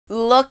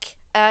Look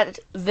at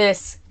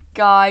this,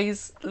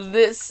 guys.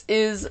 This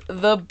is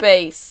the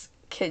base.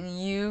 Can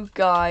you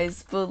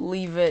guys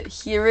believe it?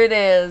 Here it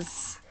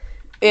is.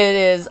 It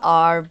is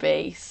our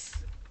base.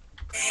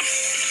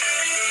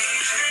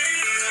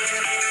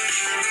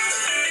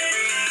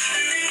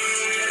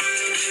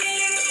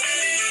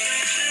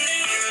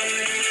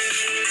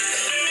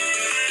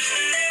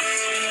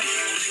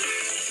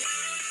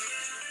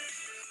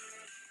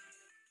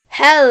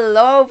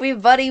 Hello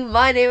everybody,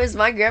 my name is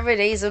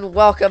Minecraft and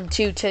welcome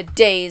to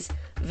today's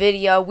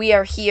video. We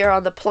are here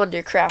on the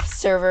PlunderCraft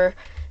server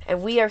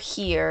and we are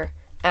here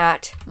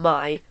at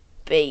my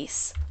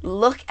base.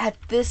 Look at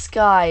this,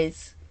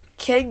 guys.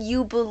 Can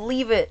you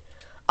believe it?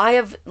 I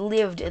have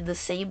lived in the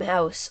same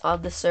house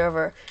on the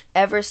server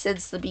ever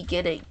since the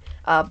beginning,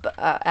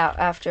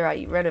 after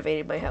I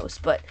renovated my house,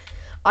 but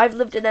I've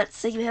lived in that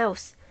same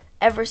house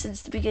ever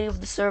since the beginning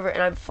of the server,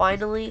 and I'm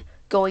finally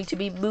going to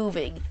be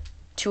moving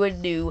to a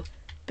new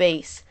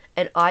base,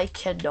 and I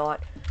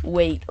cannot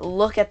wait.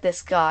 Look at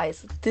this,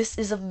 guys. This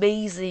is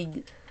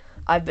amazing.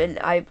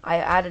 I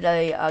added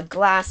a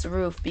glass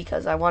roof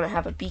because I want to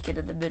have a beacon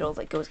in the middle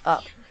that goes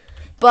up.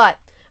 But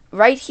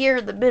right here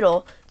in the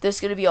middle, there's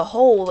going to be a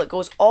hole that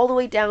goes all the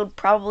way down,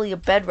 probably a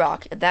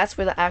bedrock, and that's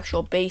where the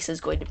actual base is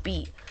going to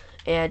be.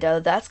 And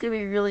that's going to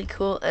be really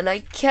cool, and I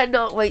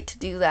cannot wait to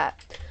do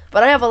that.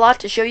 But I have a lot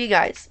to show you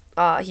guys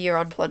here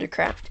on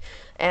PlunderCraft.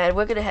 And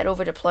we're going to head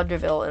over to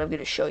Plunderville, and I'm going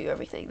to show you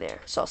everything there.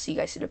 So I'll see you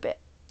guys in a bit.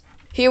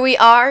 Here we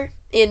are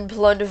in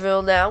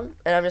Plunderville now,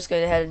 and I'm just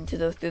going to head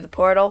into through the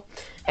portal.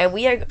 And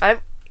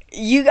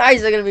you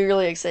guys are going to be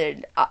really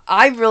excited.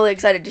 I'm really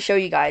excited to show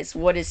you guys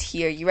what is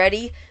here. You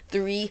ready?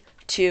 3,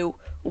 2,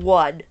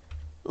 1.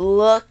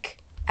 Look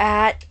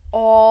at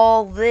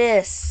all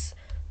this.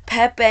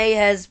 Pepe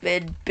has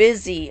been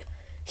busy.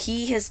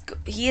 He has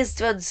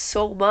done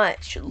so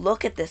much.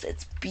 Look at this.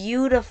 It's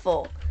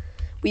beautiful.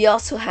 We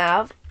also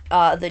have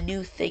the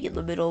new thing in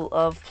the middle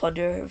of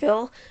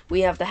Plunderville.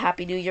 We have the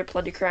Happy New Year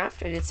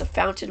PlunderCraft, and it's a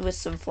fountain with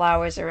some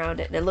flowers around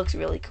it, and it looks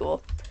really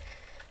cool.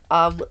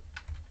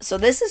 So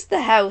this is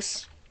the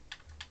house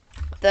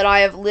that I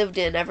have lived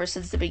in ever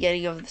since the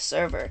beginning of the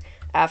server,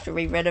 after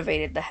we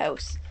renovated the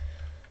house.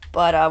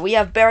 But we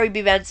have Barry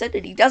B. Benson,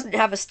 and he doesn't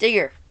have a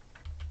stinger.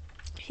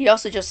 He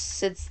also just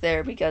sits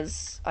there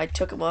because I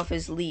took him off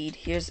his lead.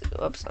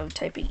 Oops, I'm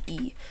typing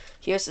E.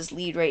 Here's his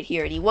lead right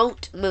here, and he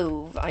won't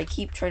move. I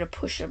keep trying to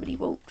push him, and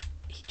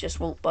he just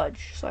won't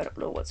budge, so I don't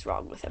know what's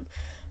wrong with him.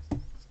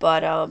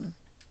 But,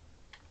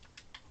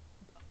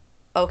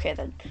 okay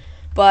then.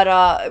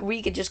 But,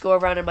 we could just go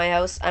around in my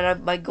house,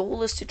 and my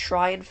goal is to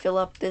try and fill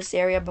up this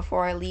area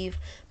before I leave,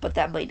 but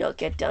that might not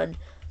get done.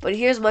 But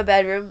here's my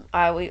bedroom.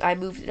 I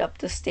moved it up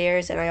the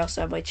stairs, and I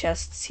also have my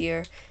chests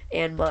here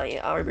and my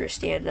armor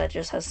stand that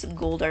just has some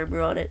gold armor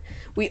on it.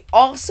 We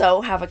also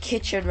have a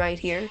kitchen right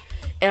here,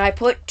 and I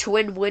put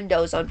twin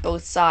windows on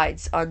both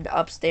sides on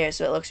upstairs,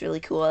 so it looks really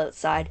cool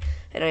outside,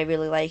 and I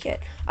really like it.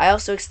 I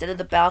also extended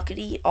the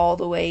balcony all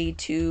the way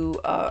to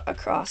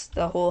across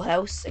the whole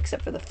house,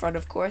 except for the front,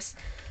 of course.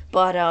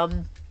 But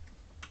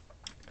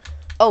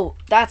oh,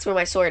 that's where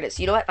my sword is.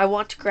 You know what? I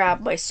want to grab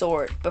my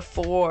sword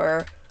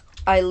before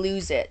I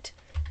lose it,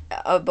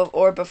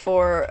 or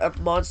before a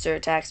monster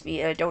attacks me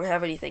and I don't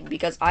have anything,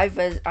 because I've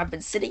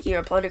been sitting here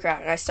on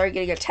PlunderCraft and I started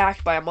getting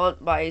attacked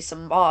by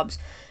some mobs,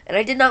 and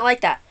I did not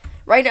like that.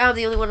 Right now I'm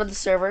the only one on the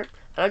server, and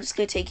I'm just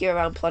gonna take you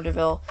around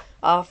Plunderville.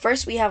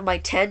 First we have my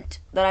tent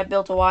that I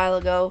built a while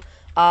ago.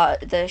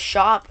 The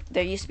shop.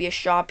 There used to be a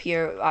shop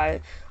here.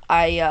 I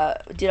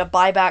did a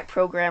buyback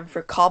program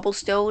for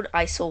cobblestone.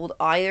 I sold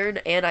iron,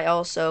 and I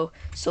also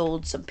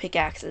sold some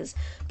pickaxes.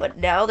 But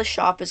now the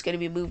shop is going to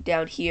be moved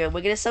down here, and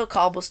we're going to sell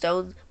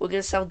cobblestone, we're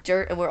going to sell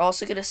dirt, and we're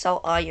also going to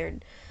sell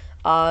iron.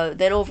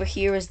 Then over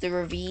here is the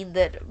ravine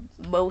that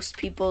most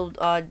people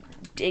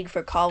dig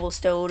for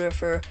cobblestone or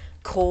for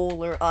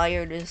coal or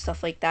iron and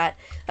stuff like that.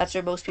 That's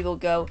where most people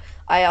go.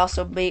 I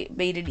also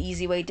made an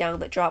easy way down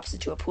that drops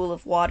into a pool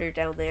of water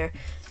down there,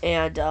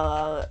 and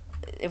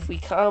if we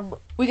come,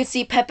 we can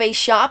see Pepe's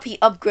shop. He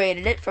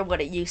upgraded it from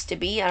what it used to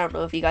be. I don't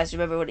know if you guys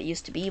remember what it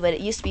used to be, but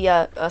it used to be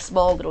a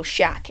small little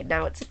shack, and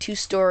now it's a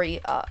 2-story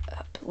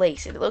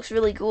place, and it looks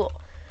really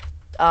cool.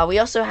 We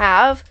also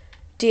have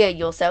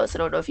Daniel's house. I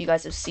don't know if you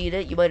guys have seen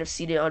it. You might have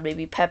seen it on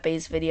maybe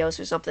Pepe's videos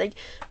or something,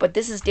 but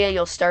this is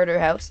Daniel's starter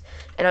house,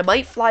 and I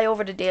might fly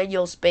over to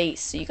Daniel's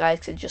base so you guys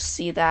can just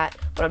see that,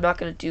 but I'm not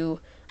going to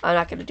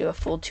do a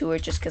full tour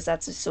just because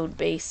that's his own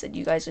base, and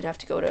you guys would have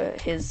to go to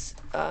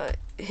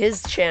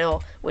his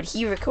channel when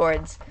he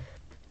records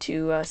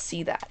to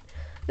see that.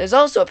 There's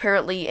also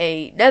apparently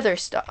a nether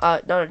star,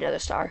 not a nether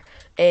star,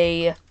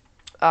 a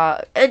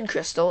end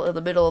crystal in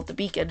the middle of the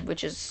beacon,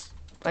 which is,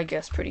 I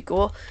guess, pretty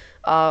cool.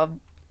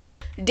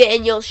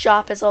 Daniel's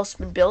shop has also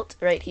been built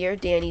right here.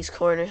 Danny's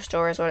Corner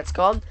Store is what it's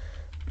called.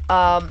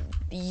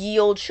 Ye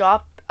Old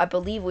Shop, I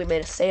believe we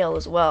made a sale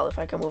as well. If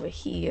I come over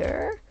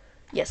here,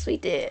 yes, we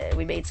did.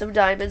 We made some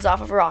diamonds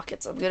off of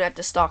rockets. I'm gonna have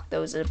to stock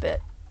those in a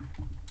bit.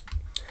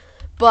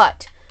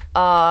 But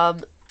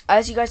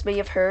as you guys may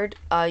have heard,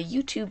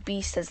 YouTube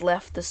Beast has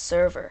left the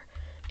server,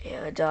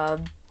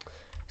 And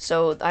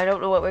so I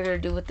don't know what we're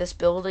going to do with this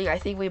building. I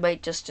think we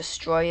might just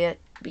destroy it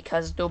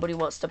because nobody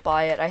wants to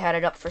buy it. I had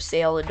it up for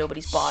sale and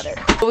nobody's bought it.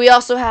 We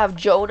also have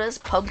Jonah's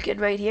pumpkin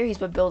right here. He's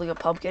been building a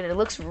pumpkin and it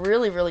looks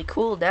really, really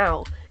cool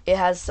now. It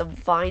has some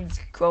vines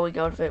growing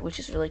out of it, which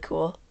is really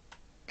cool.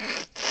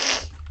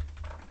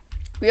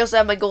 We also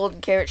have my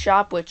golden carrot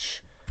shop,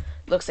 which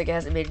looks like it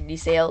hasn't made any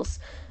sales.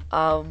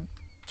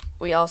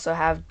 We also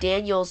have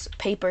Daniel's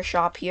paper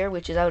shop here,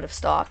 which is out of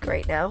stock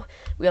right now.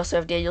 We also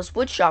have Daniel's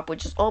wood shop,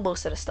 which is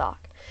almost out of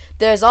stock.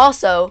 There's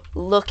also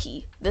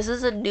Looky. This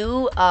is a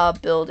new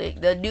building,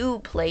 the new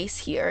place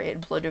here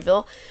in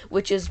Plunderville,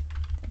 which is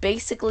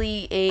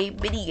basically a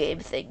mini game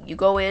thing. You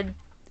go in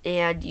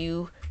and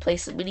you play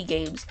some mini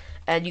games,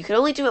 and you can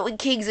only do it when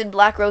Kings and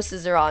Black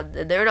Roses are on,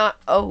 and they're not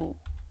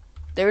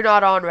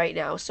on right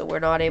now, so we're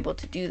not able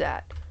to do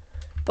that.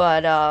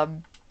 But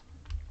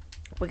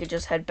we can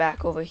just head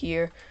back over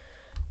here.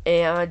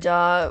 And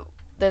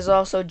there's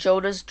also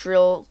Jonah's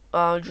Drill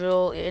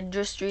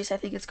Industries, I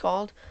think it's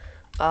called.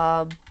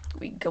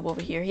 We can come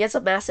over here. He has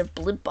a massive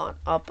blimp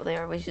up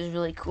there, which is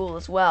really cool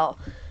as well.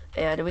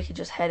 And we can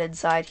just head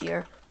inside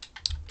here.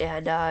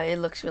 And it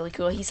looks really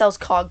cool. He sells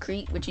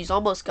concrete, which he's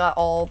almost got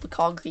all the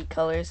concrete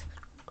colors.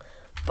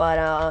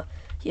 But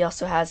he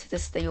also has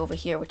this thing over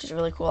here, which is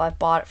really cool. I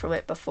bought it from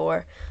it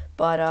before.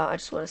 But I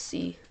just want to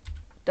see.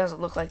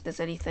 Doesn't look like there's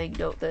anything.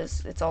 Note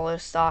this. It's all out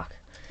of stock,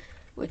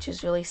 which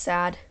is really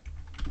sad.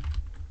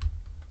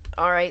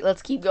 Alright,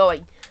 let's keep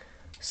going.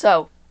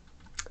 So,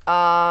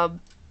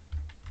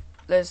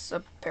 there's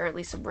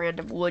apparently some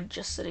random wood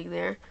just sitting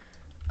there.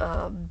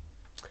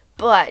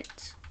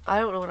 But I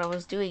don't know what I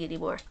was doing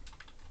anymore.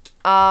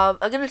 I'm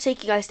gonna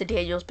take you guys to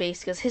Daniel's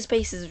base because his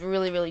base is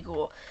really, really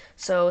cool.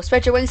 So,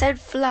 spread your wings and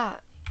fly.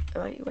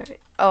 Am I wearing?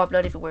 Oh, I'm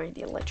not even wearing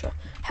the Elytra.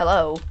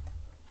 Hello.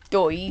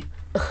 Doi.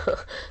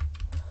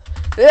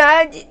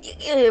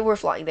 We're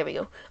flying. There we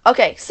go.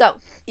 Okay, so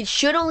it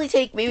should only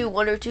take maybe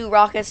 1 or 2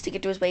 rockets to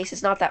get to his base.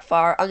 It's not that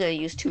far. I'm gonna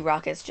use 2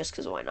 rockets just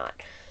because why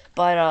not?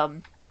 But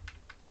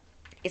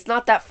it's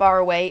not that far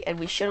away, and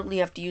we should only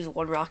have to use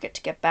 1 rocket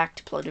to get back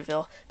to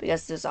Plunderville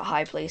because there's a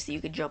high place that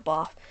you can jump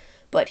off.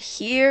 But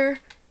here,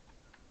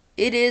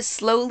 it is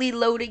slowly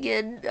loading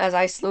in as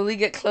I slowly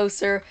get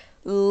closer.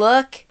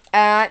 Look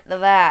at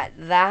that.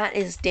 That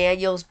is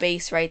Daniel's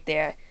base right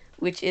there,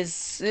 which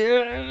is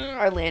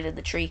I landed in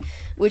the tree,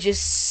 which is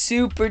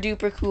super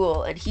duper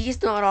cool. And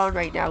he's not on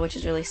right now, which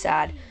is really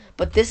sad.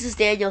 But this is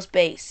Daniel's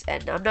base,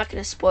 and I'm not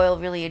going to spoil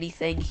really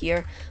anything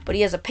here, but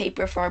he has a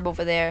paper farm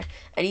over there,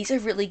 and he's a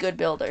really good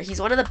builder. He's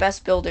one of the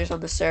best builders on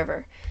the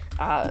server.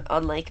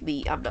 Unlike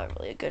me, I'm not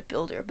really a good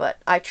builder, but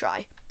I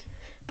try.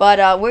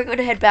 But we're going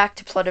to head back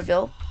to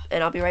Plunderville,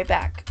 and I'll be right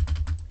back.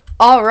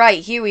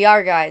 Alright, here we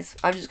are, guys.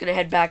 I'm just going to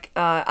head back.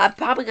 I'm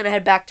probably going to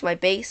head back to my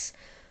base.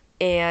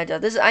 And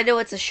this, I know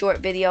it's a short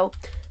video,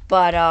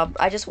 but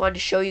I just wanted to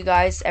show you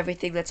guys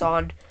everything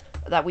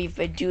that we've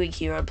been doing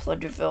here on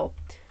Plunderville,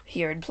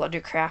 here in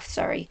PlunderCraft,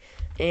 sorry.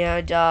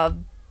 And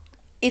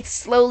it's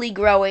slowly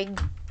growing.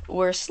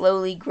 We're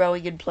slowly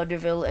growing in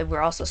Plunderville, and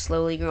we're also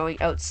slowly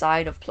growing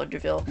outside of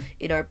Plunderville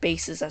in our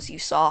bases, as you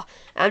saw.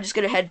 I'm just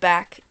gonna head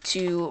back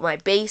to my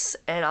base,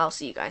 and I'll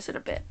see you guys in a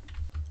bit.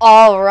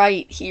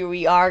 Alright, here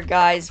we are,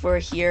 guys. We're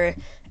here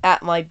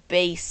at my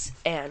base,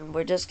 and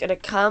we're just gonna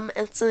come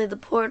inside the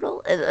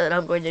portal, and then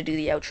I'm going to do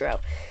the outro.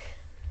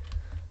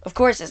 Of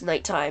course it's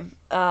nighttime,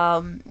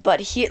 but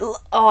here,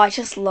 oh, I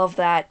just love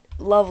that.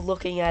 Love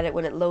looking at it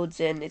when it loads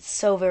in. It's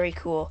so very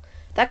cool.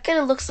 That kind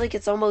of looks like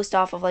it's almost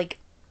off of like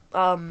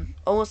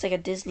almost like a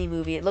Disney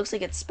movie. It looks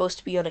like it's supposed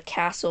to be on a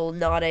castle,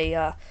 not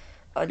a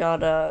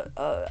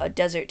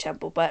desert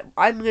temple. But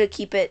I'm gonna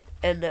keep it,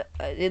 and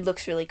it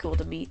looks really cool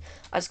to me.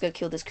 I'm just gonna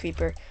kill this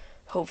creeper.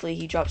 Hopefully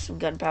he drops some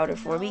gunpowder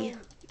for me.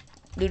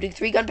 Looting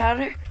 3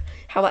 gunpowder?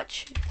 How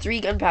much? 3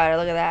 gunpowder,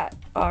 look at that.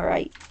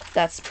 Alright,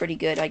 that's pretty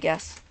good, I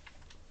guess.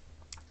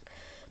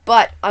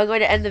 But I'm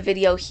going to end the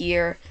video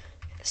here.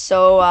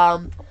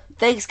 So,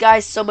 thanks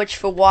guys so much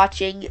for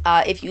watching.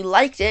 If you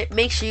liked it,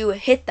 make sure you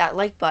hit that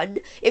like button.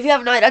 If you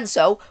have not done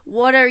so,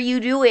 what are you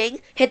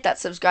doing? Hit that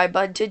subscribe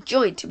button to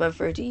join Team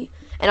Unfurty.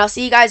 And I'll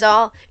see you guys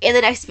all in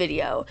the next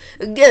video.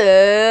 Goodbye!